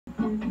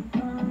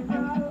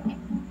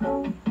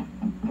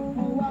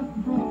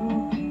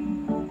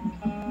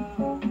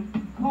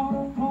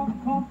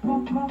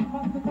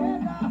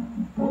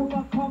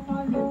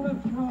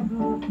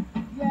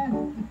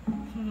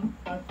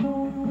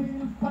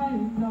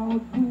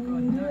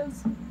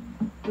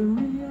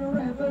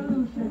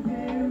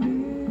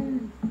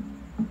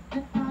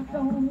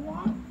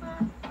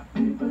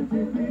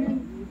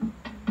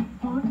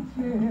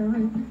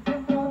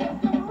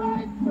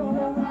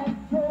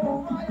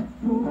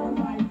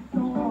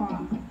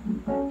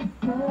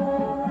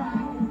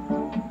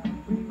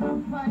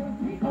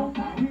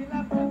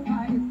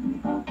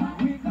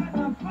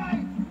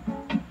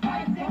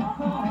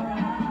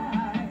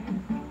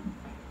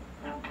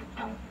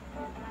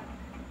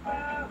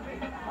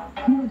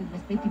Uno degli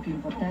aspetti più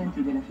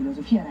importanti della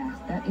filosofia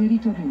rasta è il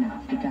ritorno in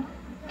Africa.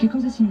 Che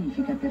cosa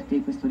significa per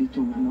te questo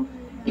ritorno?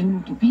 È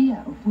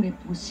un'utopia oppure è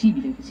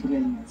possibile che si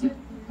realizzi?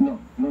 No,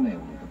 non è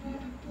un'utopia.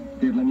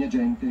 Per la mia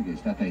gente, che è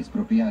stata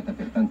espropriata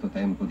per tanto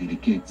tempo di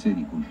ricchezze,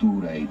 di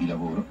cultura e di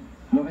lavoro,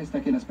 non resta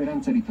che la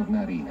speranza di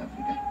ritornare in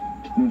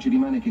Africa. Non ci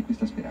rimane che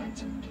questa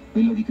speranza,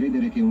 quello di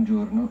credere che un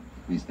giorno,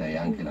 questa è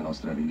anche la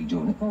nostra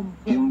religione,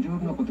 che un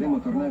giorno potremo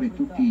tornare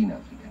tutti in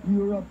Africa.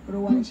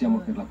 Noi siamo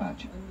per la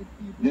pace.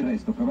 Del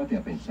resto provate a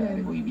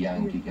pensare, voi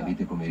bianchi che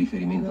avete come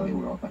riferimento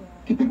l'Europa,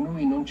 che per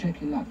noi non c'è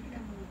che l'Africa.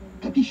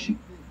 Capisci?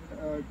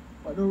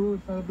 But the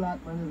roots of the black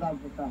man is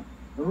Africa.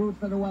 The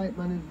roots of the white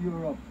man is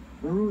Europe.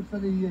 The roots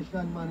of the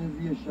Asian man is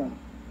Asia.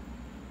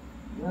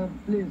 You have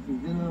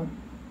places, you know.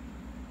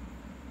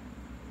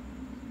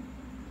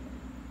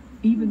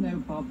 Even though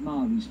Bob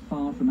Marley's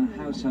far from a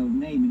household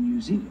name in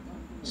New Zealand,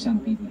 some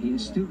people here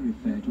still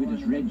refer to it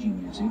as Reggae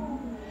music,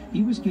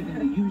 he was given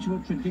the usual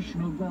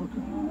traditional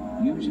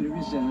welcome, usually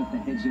reserved for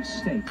heads of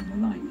state and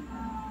the like.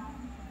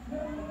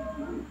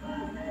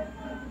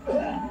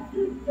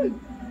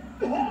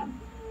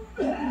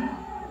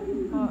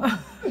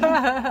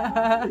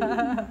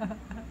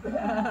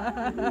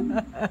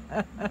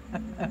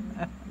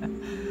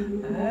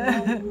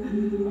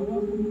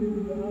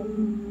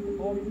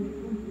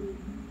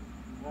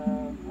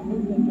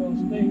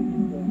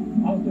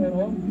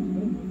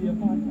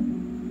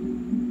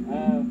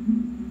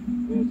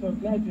 We're so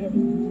glad to have a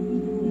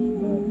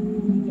distinguished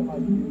teacher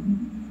like you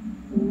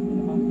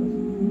amongst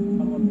us.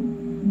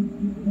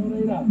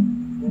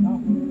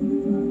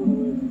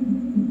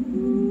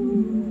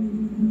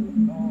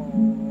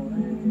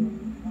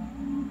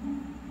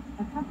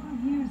 A couple of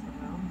years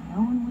ago, no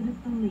one would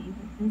have believed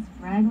that this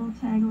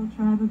raggle-taggle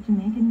tribe of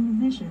Jamaican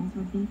musicians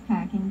would be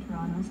packing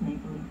Toronto's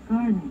Maple Leaf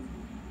Gardens.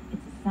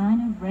 It's a sign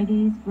of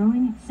reggae's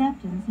growing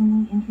acceptance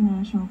in the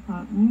international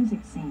pop music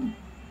scene.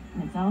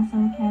 And it's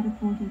also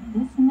catapulted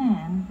this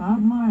man, Bob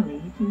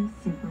Marley, to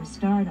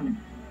superstardom.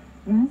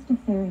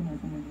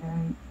 Rastafarianism is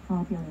very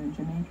popular in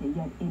Jamaica,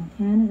 yet in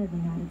Canada and the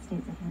United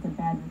States it has a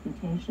bad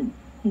reputation.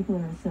 People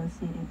are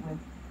associated with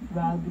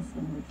drugs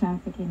and the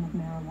trafficking of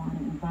marijuana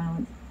and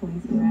violence,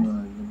 police arrests.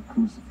 Man,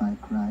 crucify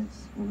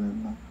Christ,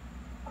 remember?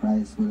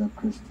 Christ was a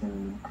Christian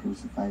and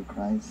crucified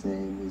Christ,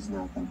 saying he's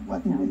not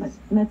what he No, but is.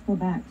 let's go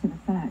back to the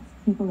facts.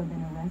 People have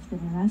been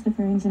arrested, and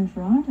Rastafarians in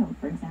Toronto,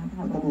 for example,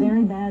 have a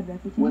very bad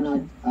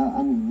reputation.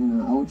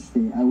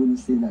 I wouldn't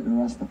say that the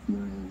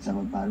Rastafarians have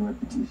a bad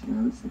reputation.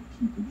 I would say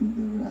people give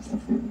the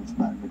Rastafarians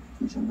bad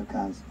reputation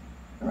because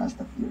the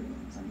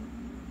Rastafarians,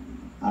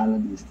 all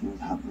of these things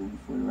happened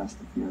before the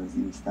Rastafarians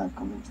even start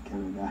coming to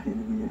Canada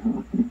anyway.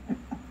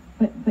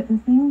 But the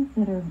things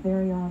that are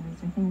very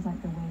obvious are things like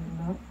the way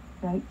you look,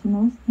 right? To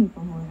most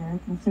people who are very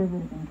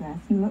conservative in dress,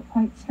 you look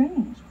quite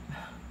strange.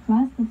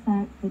 Plus the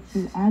fact that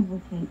you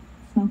advocate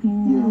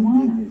smoking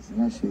marijuana. Yes,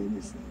 that's right,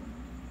 yes.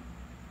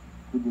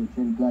 Could you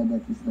tell God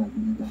that it's not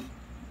legal?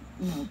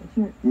 No,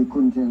 but You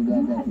couldn't tell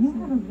God that you it's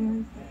have not a legal.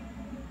 very...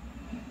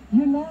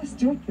 Your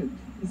last record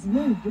is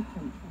very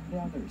different from the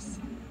others.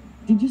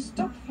 Did you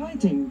stop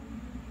fighting?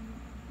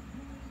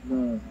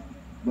 No,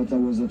 but I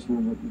was at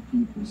home with the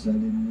people, so I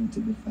didn't need to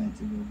be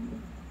fighting over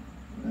them,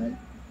 right?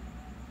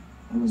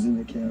 I was in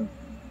the camp,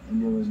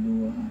 and there was no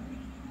war.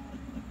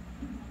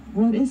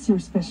 What is your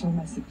special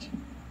message?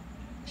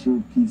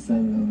 Show peace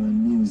and love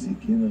and music,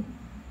 you know,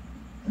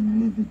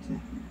 and liberty.